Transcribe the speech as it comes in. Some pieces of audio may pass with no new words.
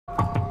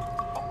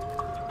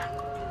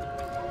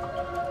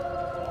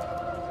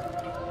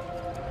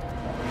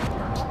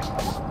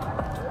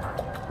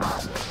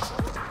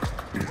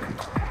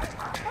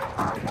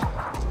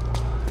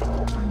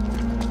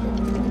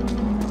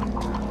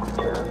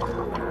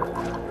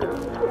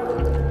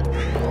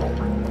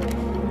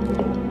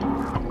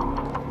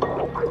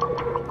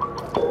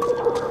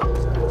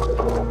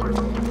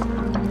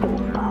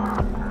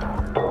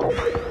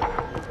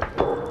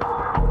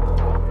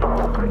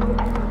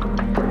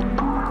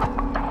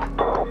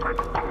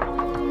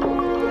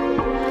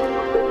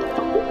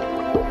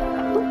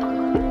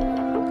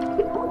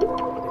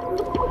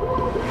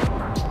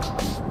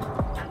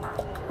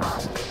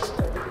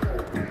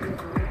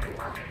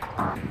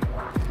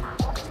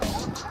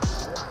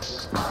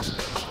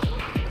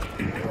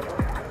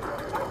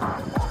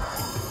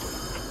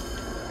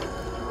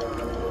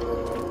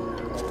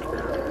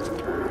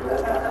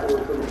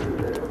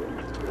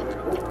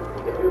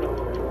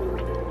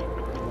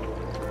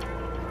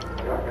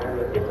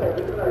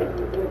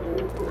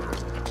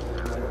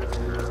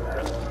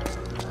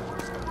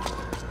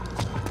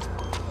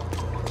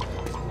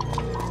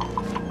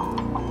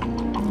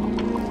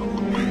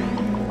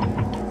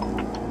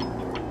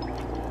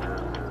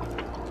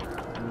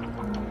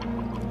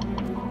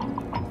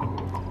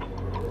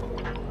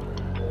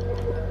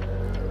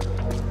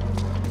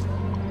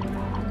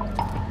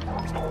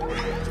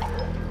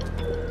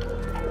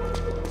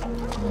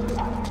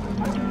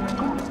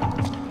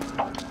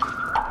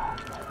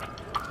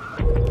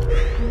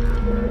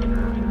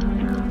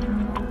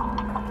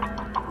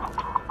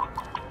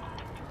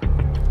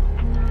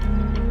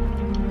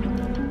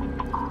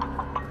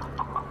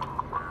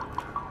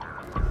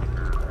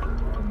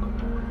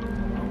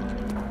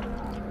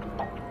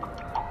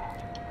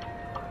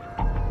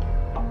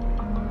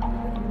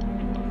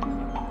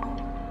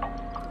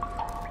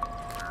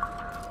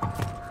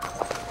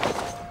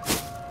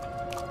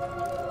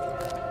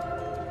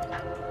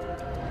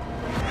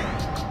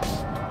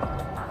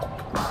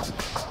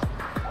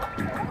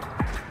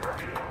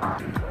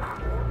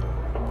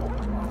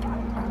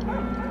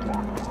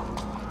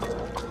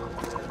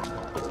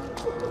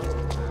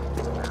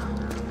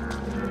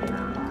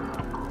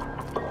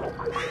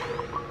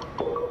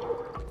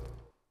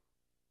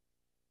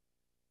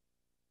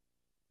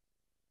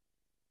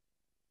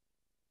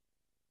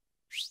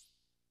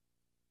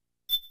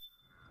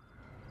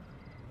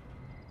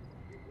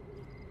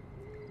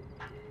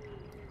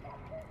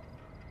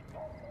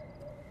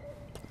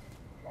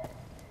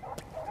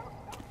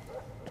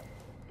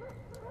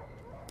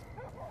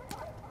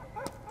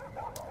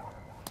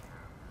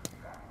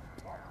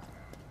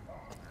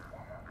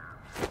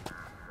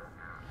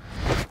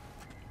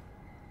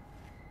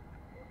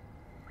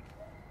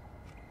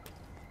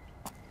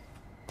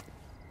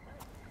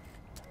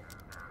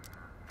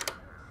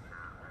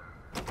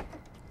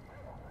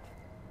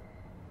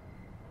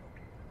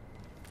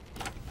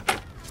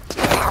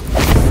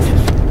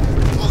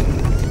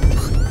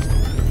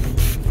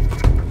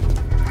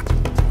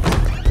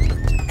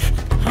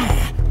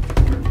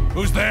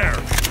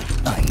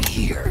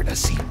to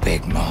see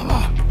Big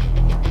Mama.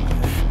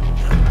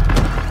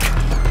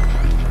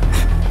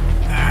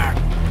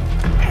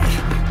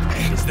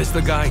 Is this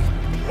the guy?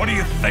 What do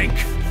you think?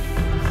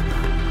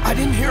 I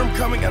didn't hear him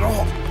coming at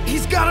all.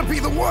 He's gotta be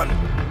the one.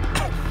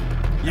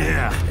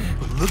 Yeah,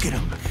 but look at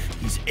him.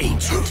 He's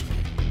ancient.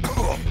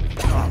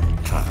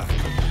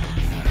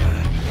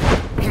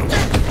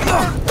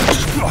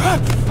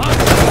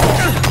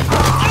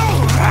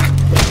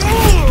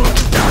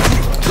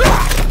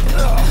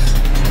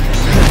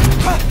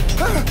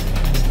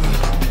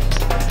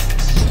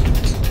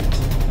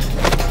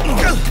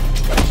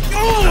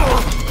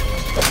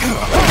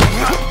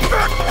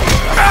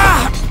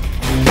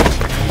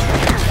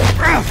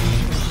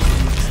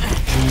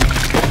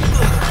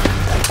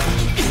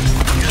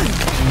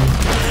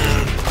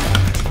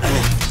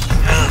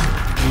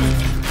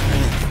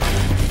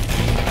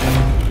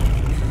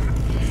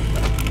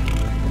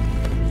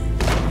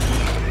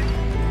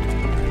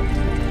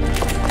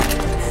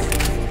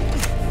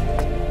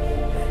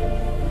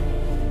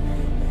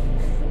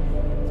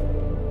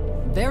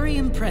 Very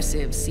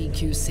impressive,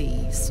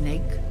 CQC,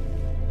 Snake.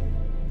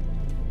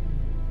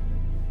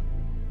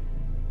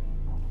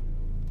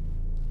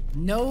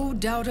 No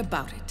doubt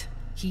about it.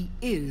 He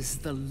is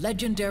the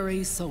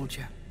legendary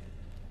soldier.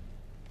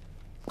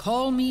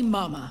 Call me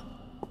Mama.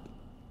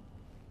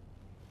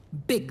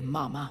 Big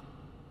Mama.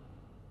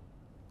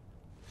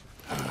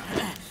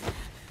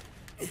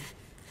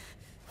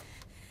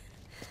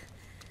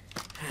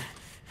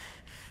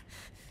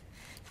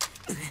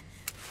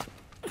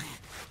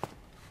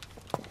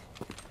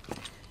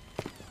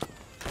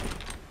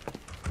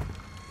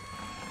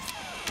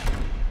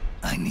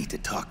 I need to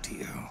talk to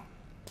you.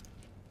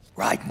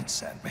 Raiden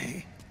sent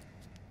me.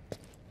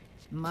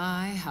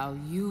 My, how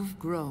you've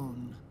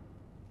grown,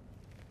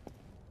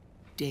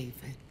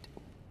 David.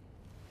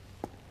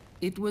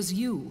 It was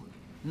you,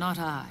 not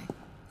I,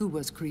 who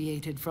was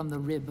created from the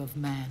rib of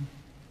man.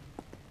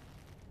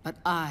 But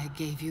I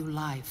gave you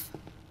life.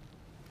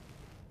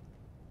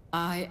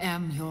 I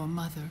am your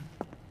mother.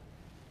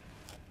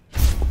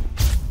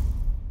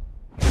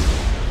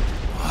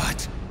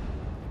 What?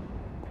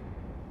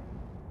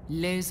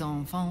 Les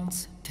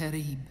enfants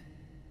terribles.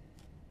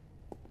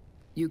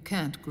 You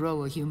can't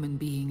grow a human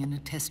being in a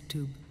test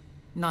tube,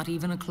 not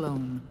even a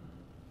clone.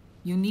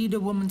 You need a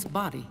woman's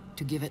body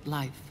to give it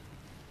life.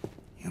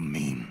 You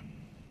mean...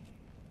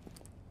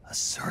 a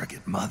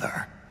surrogate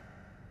mother?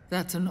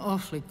 That's an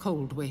awfully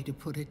cold way to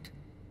put it.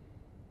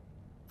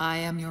 I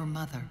am your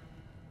mother.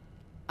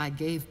 I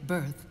gave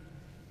birth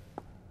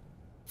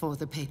for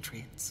the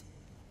Patriots.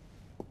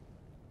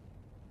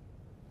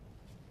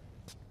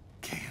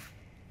 Gave...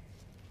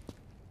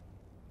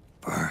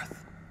 birth?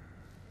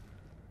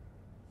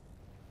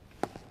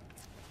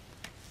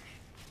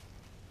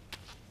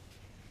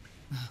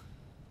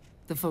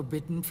 The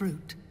forbidden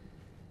fruit.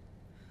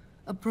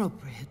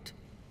 Appropriate.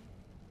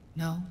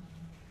 No?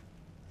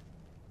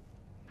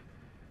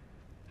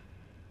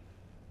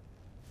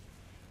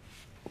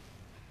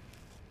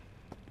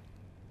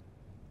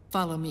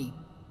 Follow me.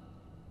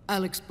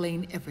 I'll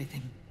explain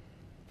everything.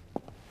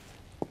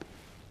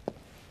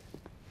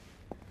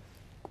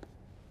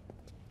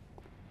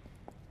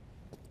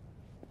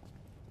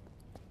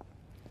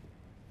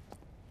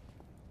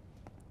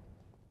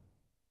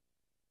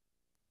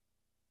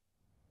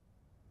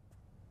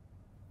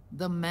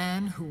 The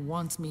man who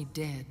wants me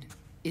dead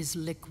is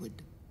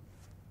Liquid,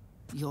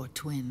 your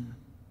twin.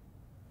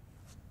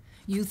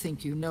 You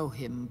think you know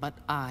him, but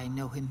I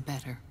know him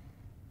better.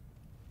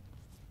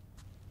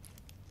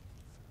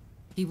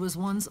 He was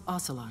once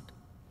Ocelot,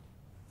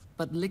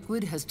 but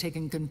Liquid has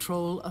taken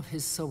control of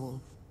his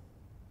soul.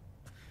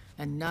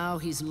 And now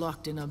he's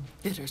locked in a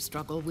bitter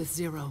struggle with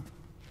Zero.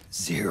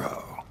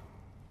 Zero?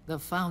 The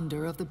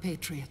founder of the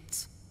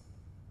Patriots.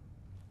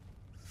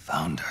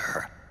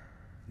 Founder?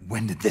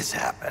 When did this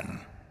happen?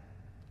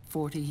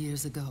 40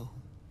 years ago.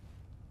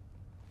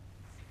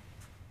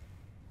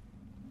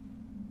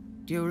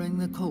 During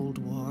the Cold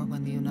War,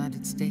 when the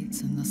United States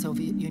and the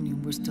Soviet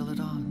Union were still at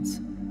odds.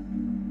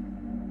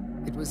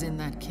 It was in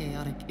that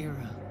chaotic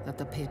era that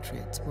the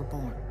Patriots were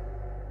born.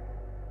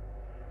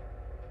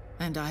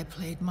 And I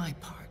played my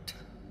part.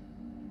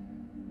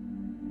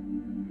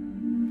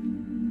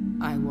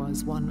 I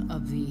was one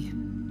of the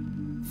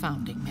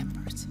founding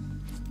members.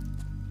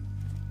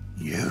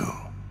 You?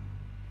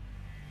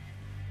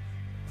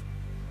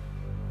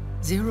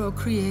 Zero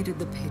created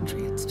the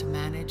Patriots to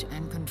manage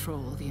and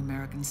control the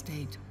American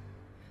state.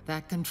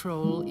 That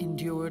control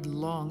endured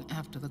long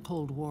after the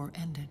Cold War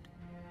ended.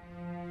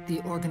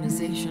 The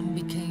organization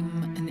became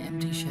an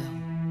empty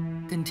shell,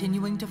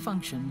 continuing to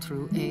function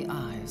through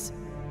AIs.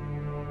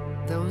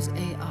 Those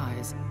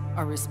AIs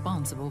are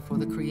responsible for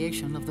the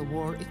creation of the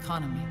war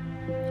economy,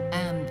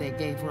 and they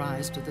gave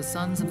rise to the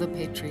Sons of the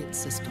Patriot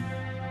system.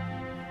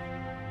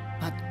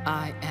 But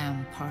I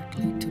am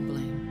partly to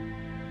blame.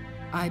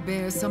 I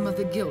bear some of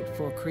the guilt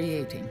for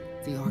creating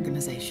the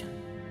organization.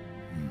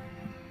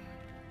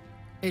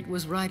 It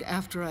was right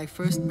after I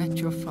first met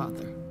your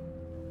father,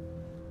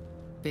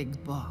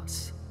 Big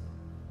Boss.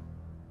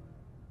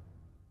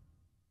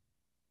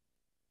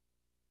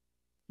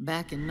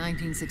 Back in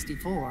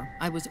 1964,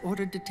 I was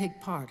ordered to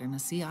take part in a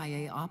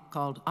CIA op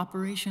called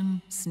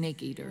Operation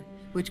Snake Eater,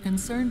 which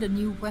concerned a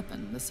new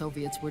weapon the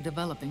Soviets were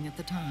developing at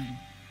the time.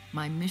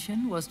 My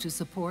mission was to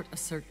support a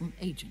certain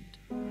agent.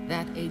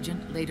 That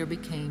agent later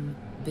became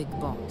Big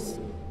Boss,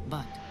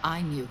 but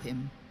I knew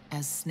him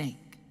as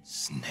Snake.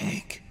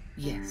 Snake?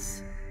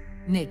 Yes,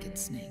 Naked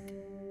Snake.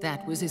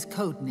 That was his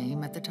code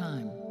name at the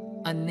time.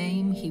 A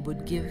name he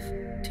would give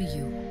to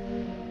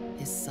you,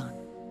 his son.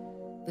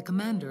 The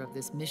commander of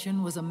this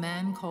mission was a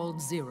man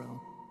called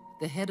Zero,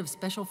 the head of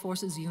Special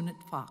Forces Unit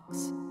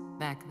Fox.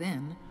 Back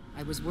then,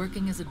 I was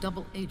working as a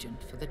double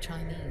agent for the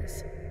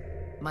Chinese.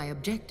 My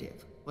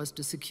objective was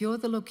to secure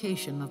the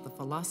location of the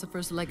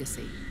Philosopher's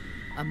Legacy,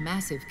 a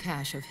massive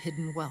cache of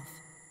hidden wealth,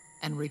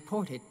 and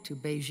report it to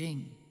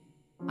Beijing.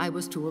 I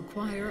was to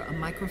acquire a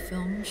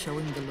microfilm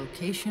showing the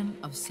location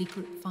of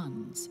secret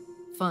funds,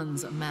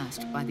 funds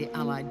amassed by the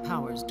Allied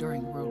powers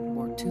during World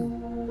War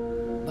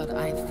II. But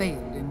I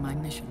failed in my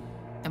mission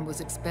and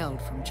was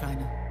expelled from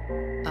China.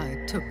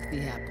 I took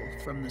the apple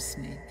from the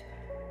snake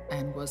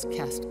and was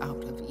cast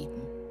out of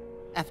Eden.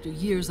 After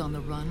years on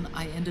the run,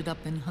 I ended up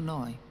in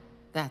Hanoi.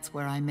 That's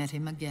where I met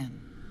him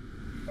again.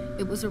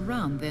 It was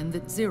around then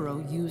that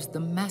Zero used the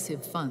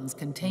massive funds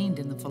contained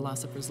in the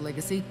Philosopher's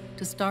Legacy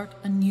to start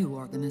a new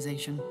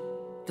organization,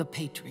 the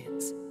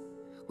Patriots,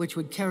 which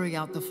would carry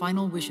out the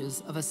final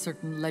wishes of a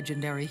certain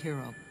legendary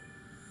hero.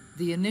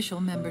 The initial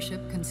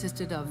membership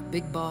consisted of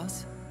Big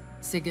Boss,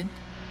 Sigint,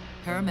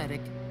 Paramedic,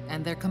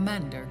 and their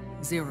commander,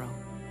 Zero.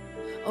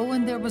 Oh,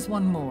 and there was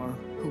one more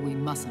who we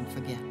mustn't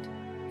forget.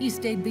 He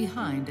stayed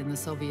behind in the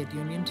Soviet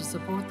Union to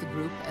support the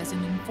group as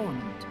an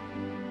informant,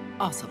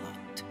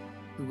 Ocelot,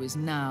 who is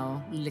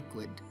now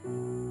Liquid.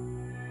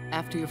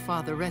 After your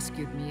father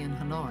rescued me in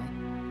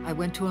Hanoi, I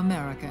went to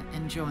America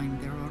and joined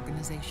their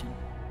organization.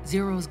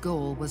 Zero's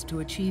goal was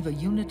to achieve a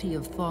unity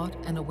of thought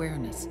and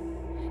awareness.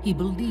 He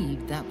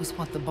believed that was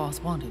what the boss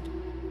wanted,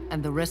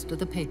 and the rest of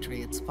the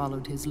Patriots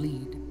followed his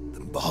lead. The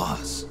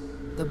boss?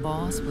 The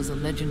boss was a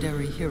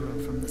legendary hero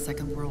from the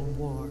Second World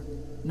War,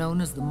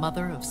 known as the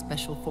Mother of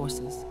Special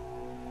Forces.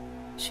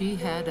 She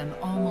had an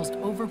almost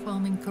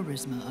overwhelming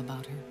charisma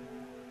about her.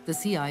 The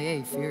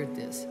CIA feared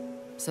this,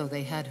 so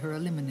they had her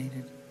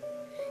eliminated.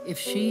 If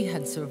she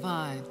had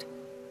survived,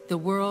 the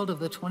world of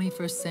the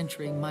 21st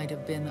century might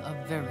have been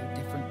a very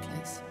different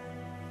place.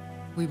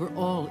 We were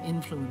all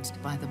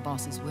influenced by the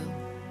boss's will.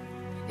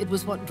 It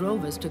was what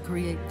drove us to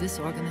create this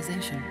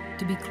organization,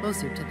 to be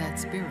closer to that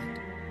spirit.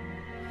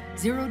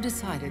 Zero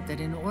decided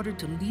that in order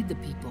to lead the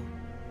people,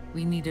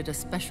 we needed a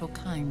special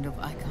kind of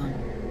icon.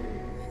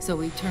 So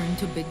he turned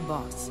to Big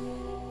Boss,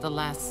 the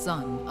last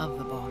son of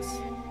the boss.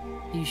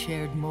 He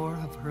shared more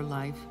of her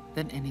life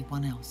than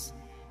anyone else.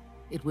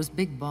 It was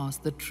Big Boss,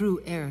 the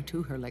true heir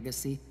to her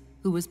legacy,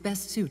 who was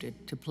best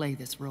suited to play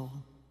this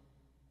role.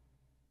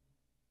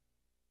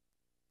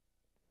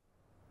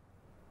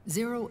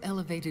 Zero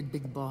elevated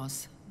Big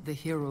Boss, the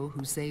hero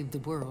who saved the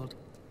world,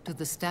 to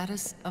the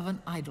status of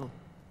an idol.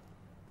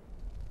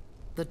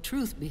 The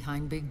truth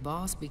behind Big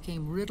Boss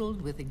became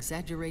riddled with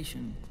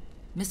exaggeration,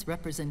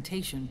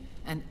 misrepresentation,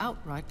 and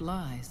outright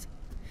lies.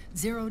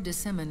 Zero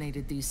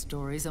disseminated these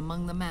stories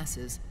among the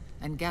masses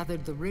and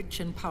gathered the rich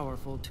and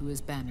powerful to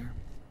his banner.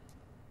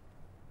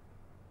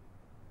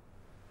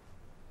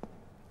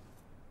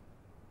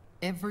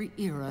 Every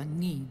era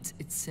needs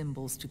its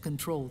symbols to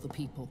control the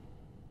people,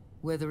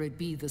 whether it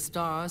be the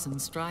stars and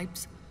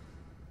stripes,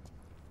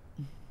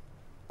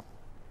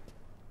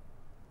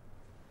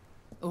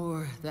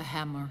 or the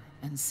hammer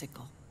and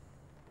sickle.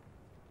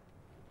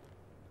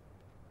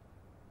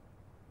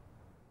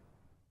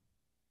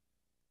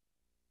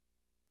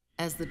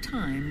 As the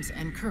times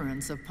and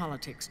currents of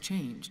politics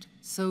changed,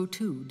 so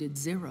too did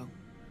Zero.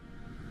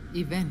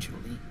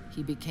 Eventually,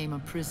 he became a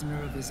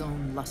prisoner of his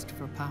own lust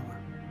for power,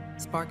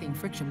 sparking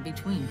friction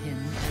between him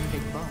and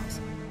Big Boss,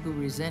 who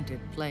resented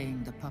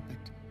playing the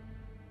puppet.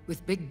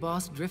 With Big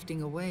Boss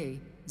drifting away,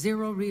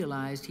 Zero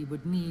realized he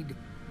would need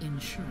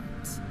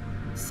insurance.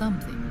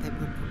 Something that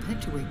would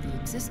perpetuate the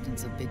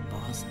existence of Big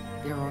Boss,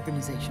 their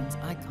organization's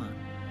icon.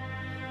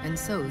 And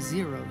so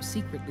Zero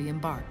secretly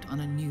embarked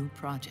on a new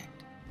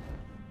project,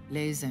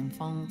 Les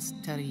Enfants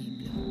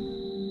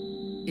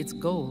Terribles. Its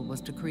goal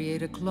was to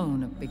create a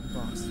clone of Big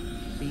Boss,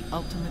 the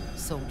ultimate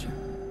soldier.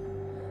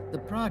 The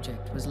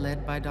project was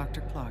led by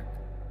Dr. Clark,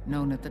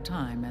 known at the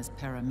time as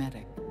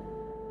Paramedic.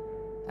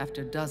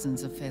 After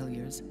dozens of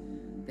failures,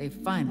 they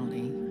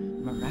finally,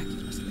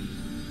 miraculously,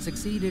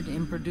 succeeded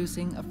in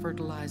producing a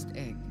fertilized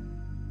egg.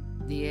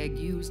 The egg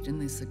used in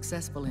the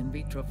successful in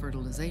vitro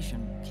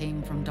fertilization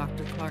came from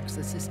Dr. Clark's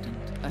assistant,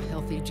 a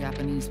healthy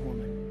Japanese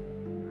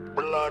woman.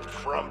 Blood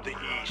from the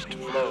east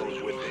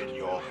flows within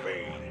your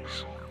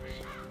veins.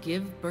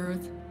 Give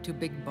birth to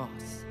Big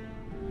Boss.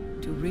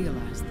 To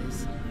realize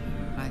this,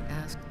 I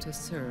asked to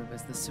serve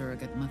as the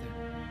surrogate mother,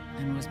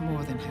 and was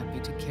more than happy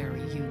to carry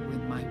you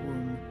in my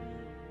womb.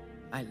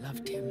 I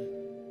loved him.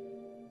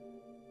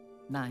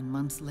 9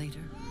 months later,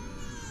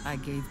 I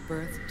gave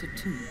birth to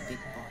 2 Big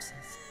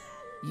Bosses,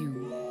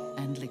 you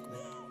and Liquid.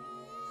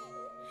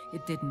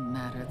 It didn't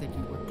matter that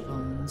you were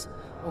clones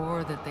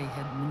or that they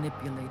had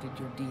manipulated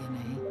your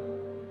DNA.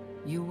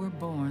 You were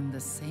born the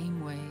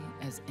same way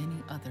as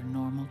any other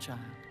normal child,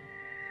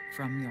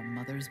 from your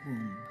mother's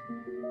womb.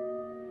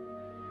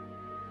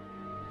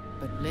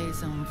 But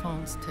les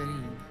enfants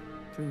terribles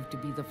proved to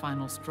be the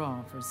final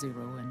straw for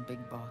Zero and Big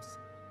Boss.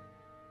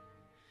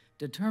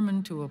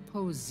 Determined to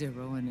oppose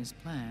Zero and his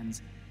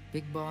plans,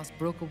 Big Boss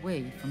broke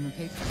away from the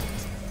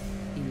Patriots.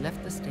 He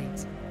left the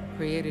States,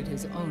 created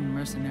his own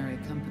mercenary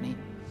company,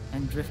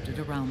 and drifted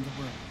around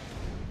the world.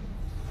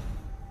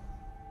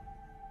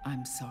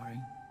 I'm sorry.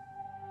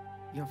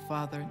 Your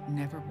father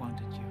never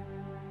wanted you.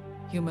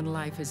 Human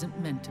life isn't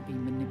meant to be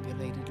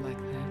manipulated like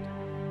that.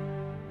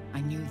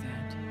 I knew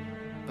that,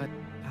 but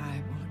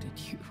I wanted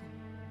you.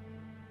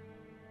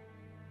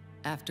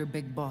 After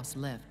Big Boss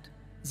left,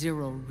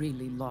 Zero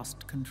really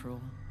lost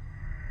control.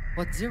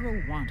 What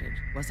Zero wanted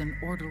was an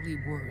orderly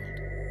world,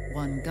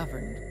 one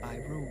governed by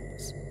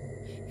rules.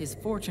 His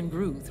fortune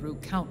grew through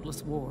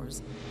countless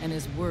wars, and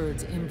his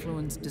words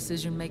influenced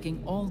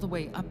decision-making all the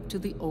way up to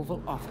the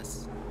Oval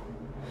Office.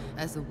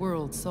 As the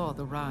world saw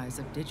the rise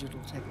of digital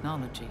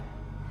technology,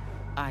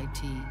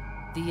 IT,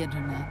 the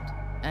internet,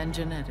 and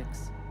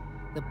genetics,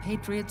 the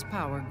Patriots'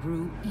 power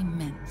grew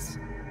immense.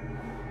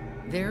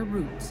 Their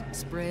roots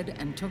spread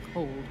and took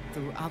hold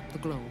throughout the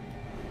globe.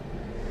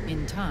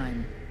 In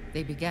time,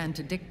 they began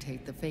to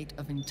dictate the fate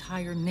of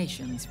entire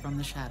nations from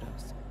the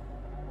shadows.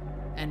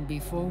 And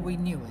before we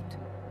knew it,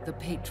 the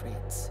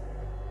Patriots,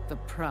 the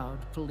proud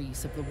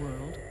police of the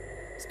world,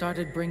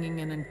 started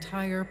bringing an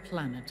entire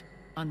planet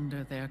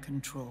under their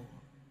control.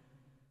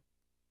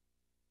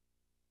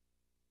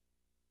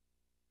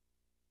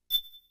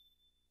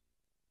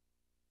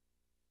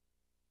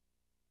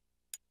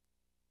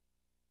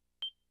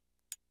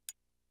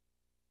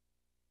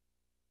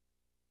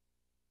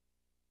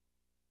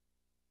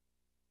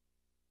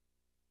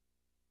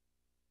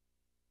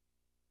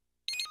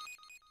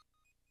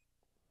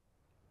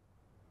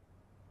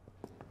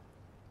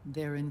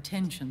 Their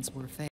intentions were fair.